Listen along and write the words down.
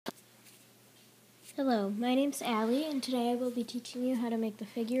Hello, my name's Allie, and today I will be teaching you how to make the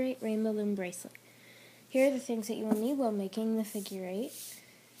figure 8 rainbow loom bracelet. Here are the things that you will need while making the figure 8.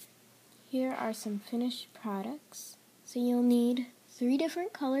 Here are some finished products. So you'll need 3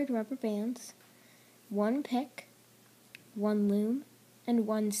 different colored rubber bands, 1 pick, 1 loom, and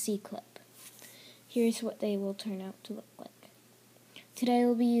 1 C-clip. Here's what they will turn out to look like. Today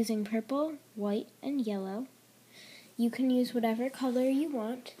we'll be using purple, white, and yellow. You can use whatever color you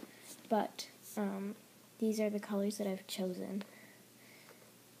want, but these are the colors that I've chosen.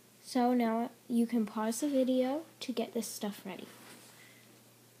 So now you can pause the video to get this stuff ready.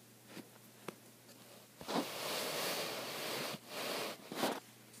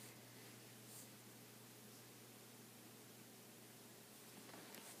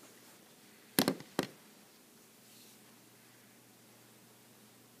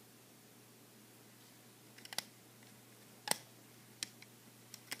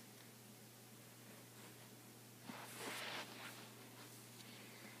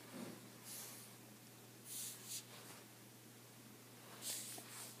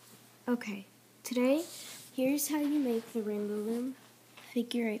 Okay, today, here's how you make the rainbow loom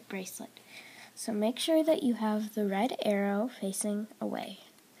figure 8 bracelet. So make sure that you have the red arrow facing away.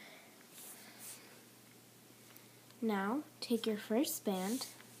 Now, take your first band,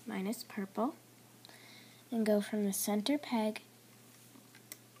 mine is purple, and go from the center peg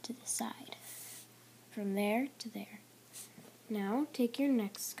to the side. From there to there. Now, take your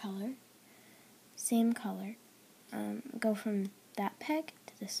next color, same color, go from that peg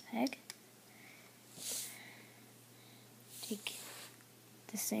to this peg. Take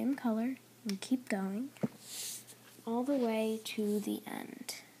the same color and keep going all the way to the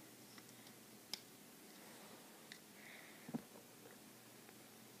end.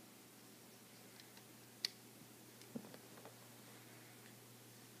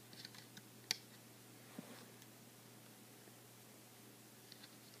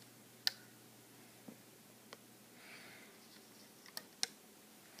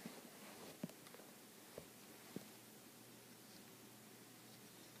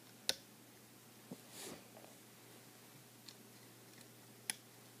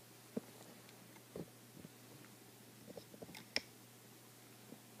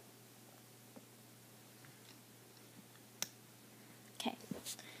 Okay,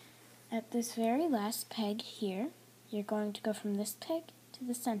 at this very last peg here, you're going to go from this peg to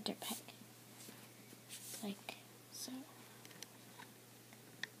the center peg, like so.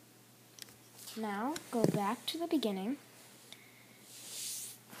 Now, go back to the beginning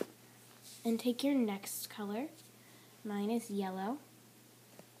and take your next color, mine is yellow,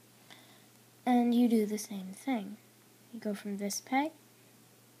 and you do the same thing. You go from this peg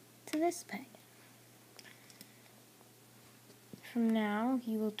to this peg. From now,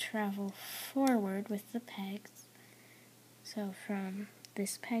 you will travel forward with the pegs. So from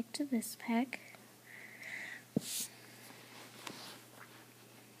this peg to this peg.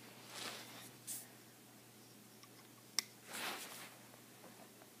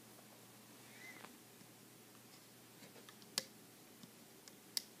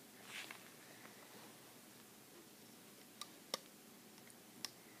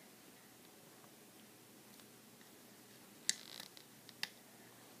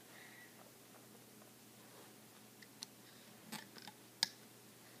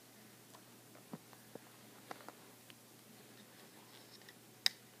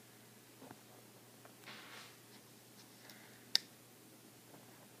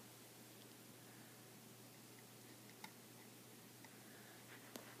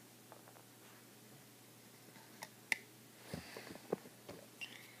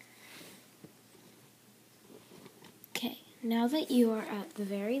 Now that you are at the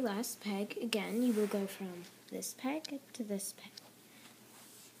very last peg, again, you will go from this peg to this peg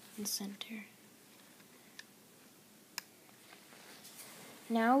and center.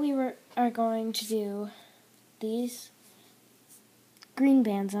 Now we are going to do these green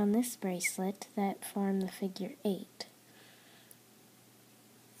bands on this bracelet that form the figure 8.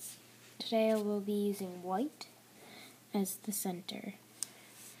 Today I will be using white as the center.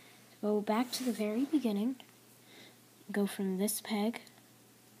 Go back to the very beginning. Go from this peg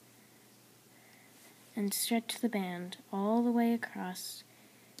and stretch the band all the way across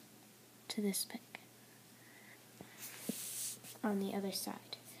to this peg on the other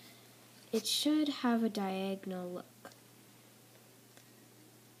side. It should have a diagonal look.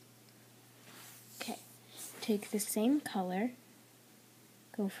 Okay, take the same color,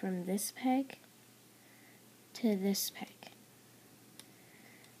 go from this peg to this peg,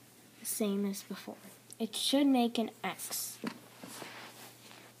 the same as before. It should make an X.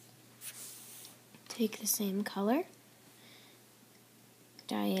 take the same color,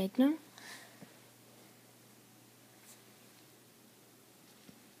 diagonal,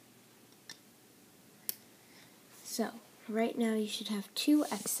 so right now you should have 2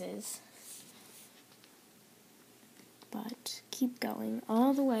 X's, but keep going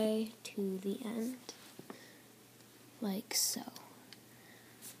all the way to the end, like so.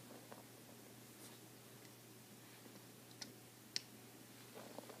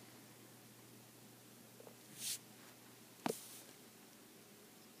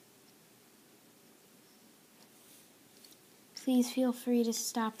 Please feel free to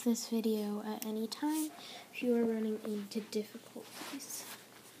stop this video at any time if you are running into difficulties.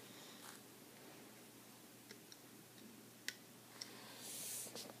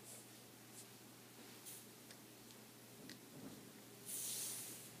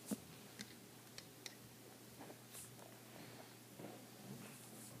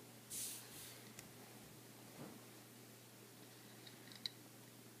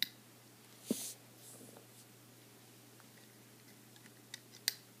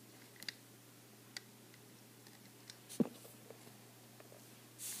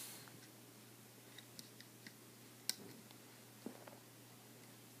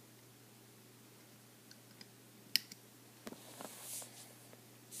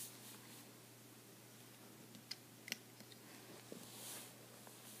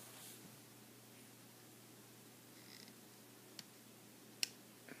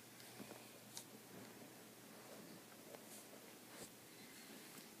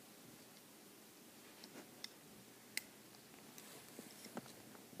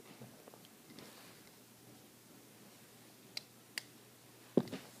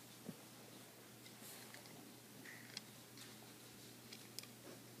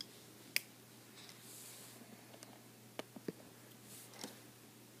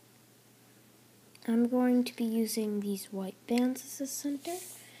 I'm going to be using these white bands as a center.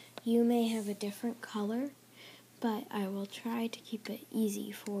 You may have a different color, but I will try to keep it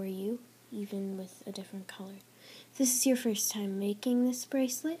easy for you, even with a different color. If this is your first time making this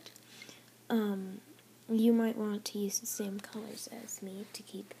bracelet, you might want to use the same colors as me to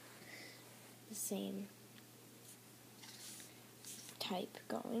keep the same type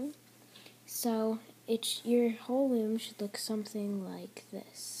going. So your whole loom should look something like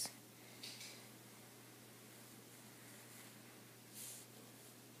this.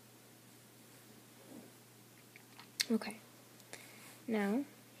 Okay, now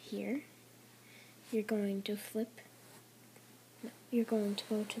here you're going to you're going to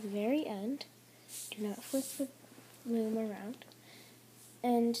go to the very end, do not flip the loom around,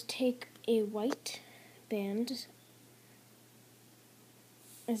 and take a white band,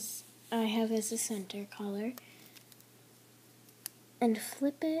 as I have as a center color, and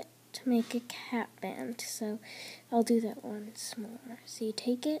flip it to make a cap band. So I'll do that once more. So you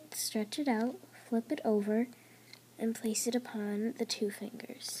take it, stretch it out, flip it over, and place it upon the 2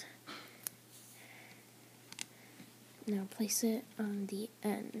 fingers. Now place it on the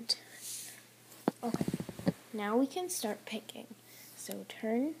end. Okay, now we can start picking. So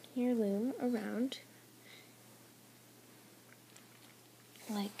turn your loom around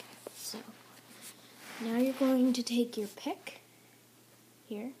like so. Now you're going to take your pick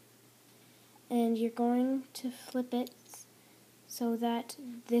here, and you're going to flip it so that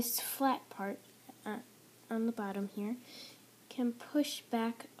this flat part on the bottom here can push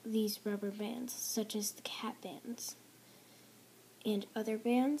back these rubber bands, such as the cap bands and other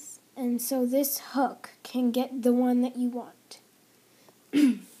bands, and so this hook can get the one that you want.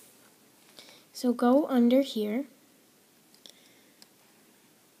 So go under here,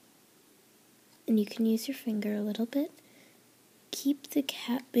 and you can use your finger a little bit. Keep the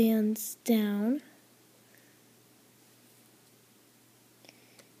cap bands down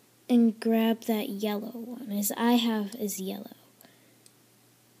and grab that yellow one, as I have is yellow.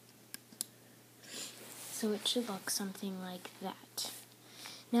 So it should look something like that.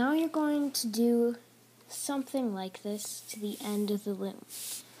 Now you're going to do something like this to the end of the loom.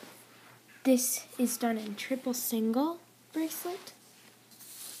 This is done in triple single bracelet,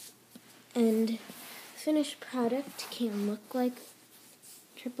 and the finished product can look like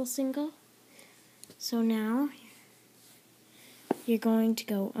triple single. So now you're going to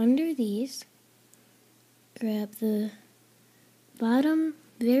go under these, grab the bottom,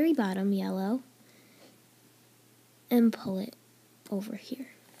 very bottom yellow, and pull it over here,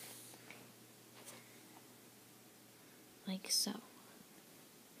 like so.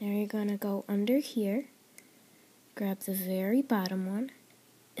 Now you're going to go under here, grab the very bottom one,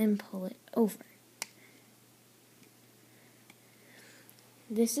 and pull it over.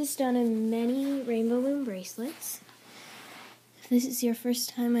 This is done in many rainbow loom bracelets. If this is your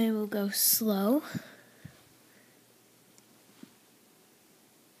first time, I will go slow.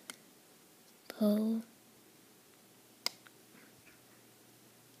 Pull.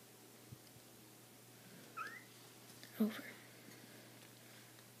 Over.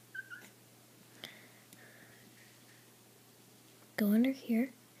 Go under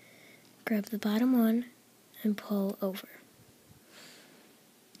here, grab the bottom one, and pull over.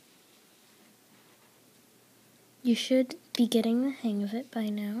 You should be getting the hang of it by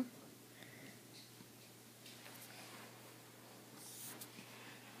now.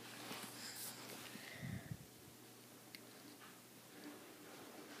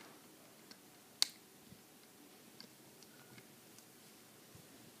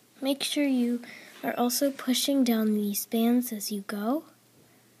 Make sure you are also pushing down these bands as you go,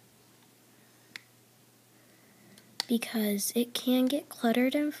 because it can get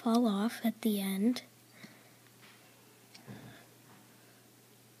cluttered and fall off at the end.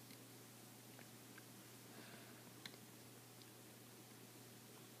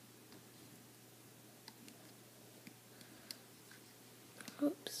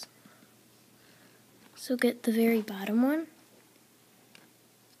 Oops. So get the very bottom one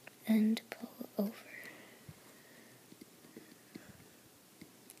and pull over.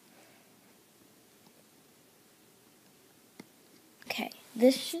 Okay,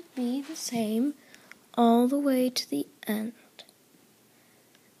 this should be the same all the way to the end.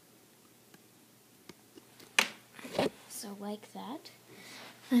 So like that.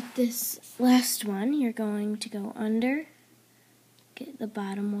 At this last one, you're going to go under, get the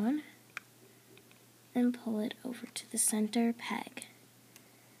bottom one, and pull it over to the center peg.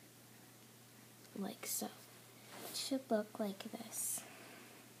 Like so. It should look like this.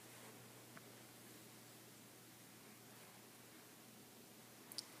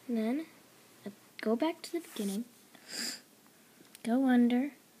 And then go back to the beginning, go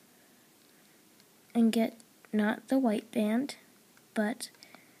under, and get not the white band, but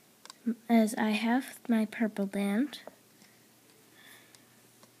as I have my purple band,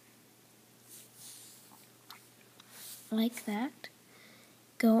 like that.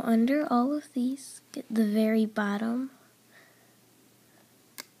 Go under all of these, get the very bottom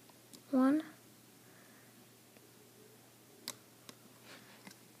one.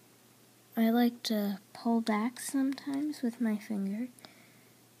 I like to pull back sometimes with my finger.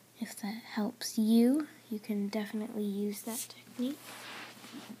 If that helps you, you can definitely use that technique.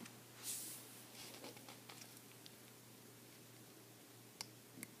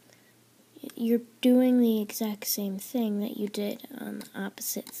 You're doing the exact same thing that you did on the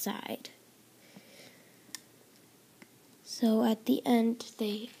opposite side. So at the end,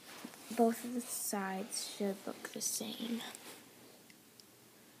 both of the sides should look the same.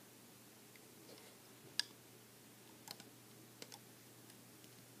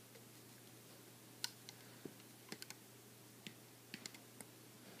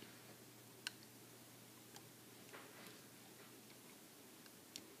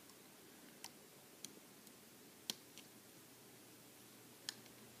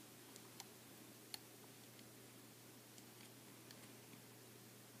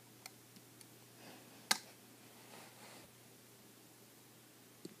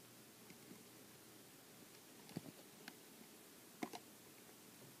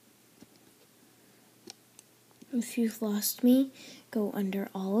 If you've lost me, go under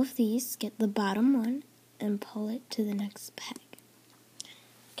all of these, get the bottom one, and pull it to the next peg.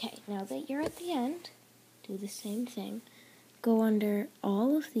 Okay, now that you're at the end, do the same thing. Go under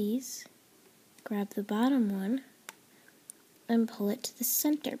all of these, grab the bottom one, and pull it to the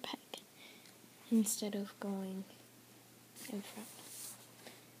center peg, instead of going in front.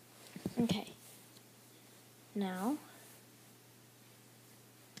 Okay, now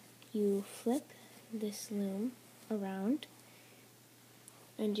you flip this loom around,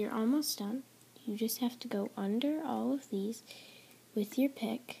 and you're almost done. You just have to go under all of these with your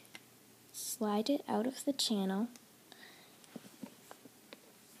pick, slide it out of the channel,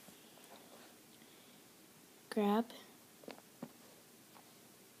 grab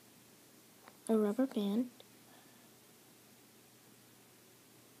a rubber band,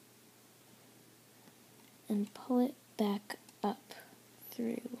 and pull it back up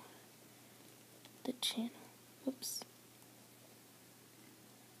through the channel. Oops.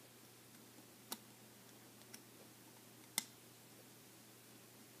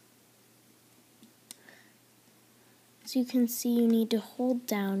 As you can see, you need to hold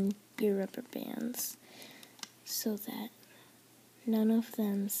down your rubber bands so that none of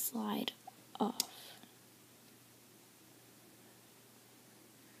them slide off.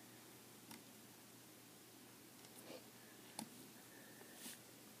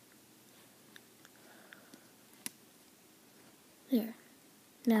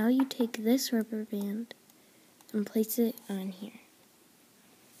 Now you take this rubber band and place it on here.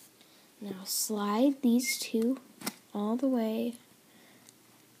 Now slide these two all the way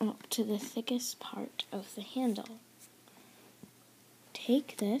up to the thickest part of the handle.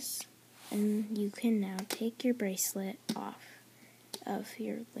 Take this, and you can now take your bracelet off of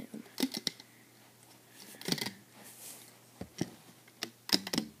your loom.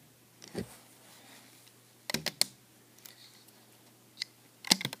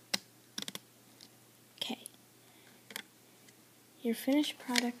 Okay. Your finished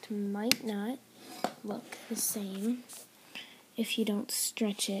product might not look the same if you don't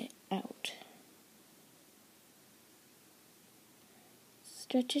stretch it out.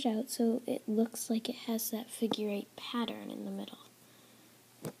 Stretch it out so it looks like it has that figure 8 pattern in the middle.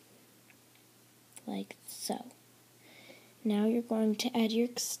 Like so. Now you're going to add your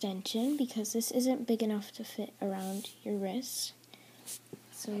extension because this isn't big enough to fit around your wrist.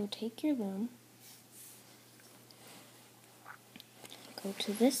 So take your loom, go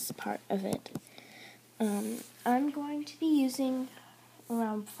to this part of it. I'm going to be using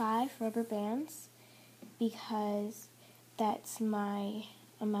around 5 rubber bands because that's my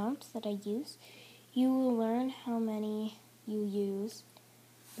amount that I use. You will learn how many you use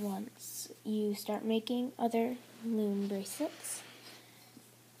once you start making other loom bracelets.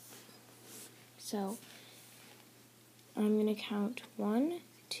 So I'm going to count 1,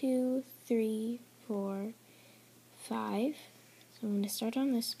 2, 3, 4, 5. So I'm going to start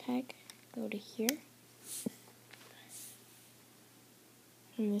on this peg, go to here,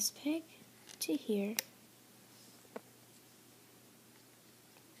 from this peg to here.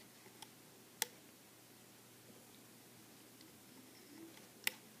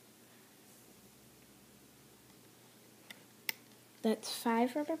 That's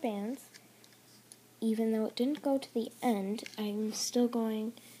 5 rubber bands. Even though it didn't go to the end, I'm still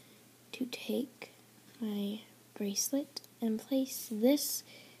going to take my bracelet and place this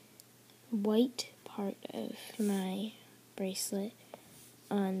white part of my bracelet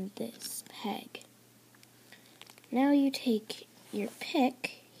on this peg. Now you take your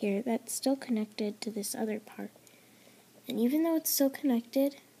pick here that's still connected to this other part. And even though it's still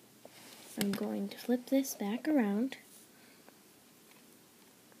connected, I'm going to flip this back around.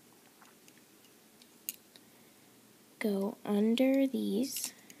 Go under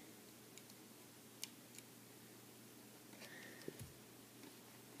these.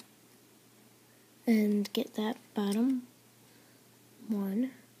 And get that bottom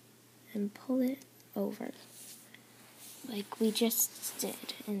one and pull it over like we just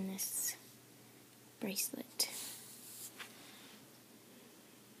did in this bracelet.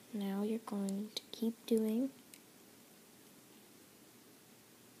 Now you're going to keep doing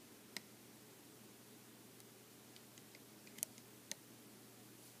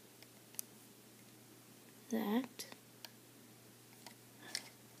that.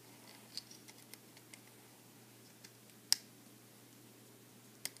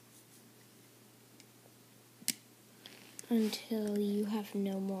 Until you have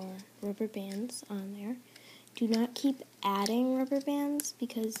no more rubber bands on there. Do not keep adding rubber bands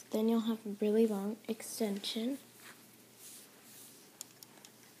because then you'll have a really long extension.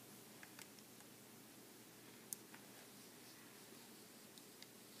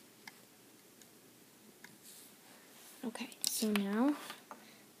 Okay, so now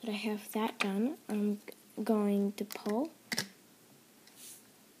that I have that done, I'm going to pull,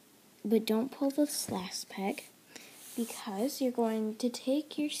 but don't pull this last peg because you're going to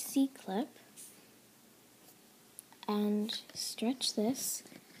take your C-clip and stretch this,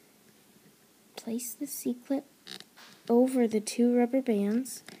 place the C-clip over the 2 rubber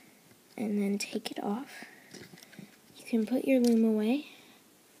bands, and then take it off. You can put your loom away.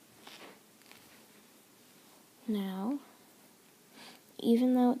 Now,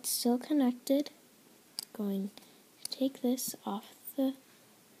 even though it's still connected, I'm going to take this off the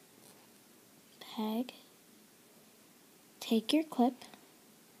peg, take your clip,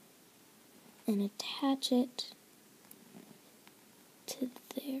 and attach it to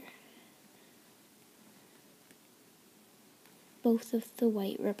there. Both of the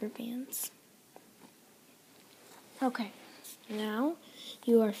white rubber bands. Okay, now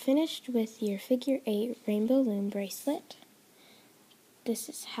you are finished with your figure 8 rainbow loom bracelet. This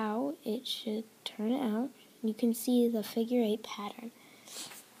is how it should turn out. You can see the figure 8 pattern.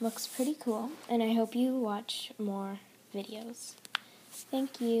 Looks pretty cool, and I hope you watch more videos.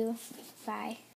 Thank you. Bye.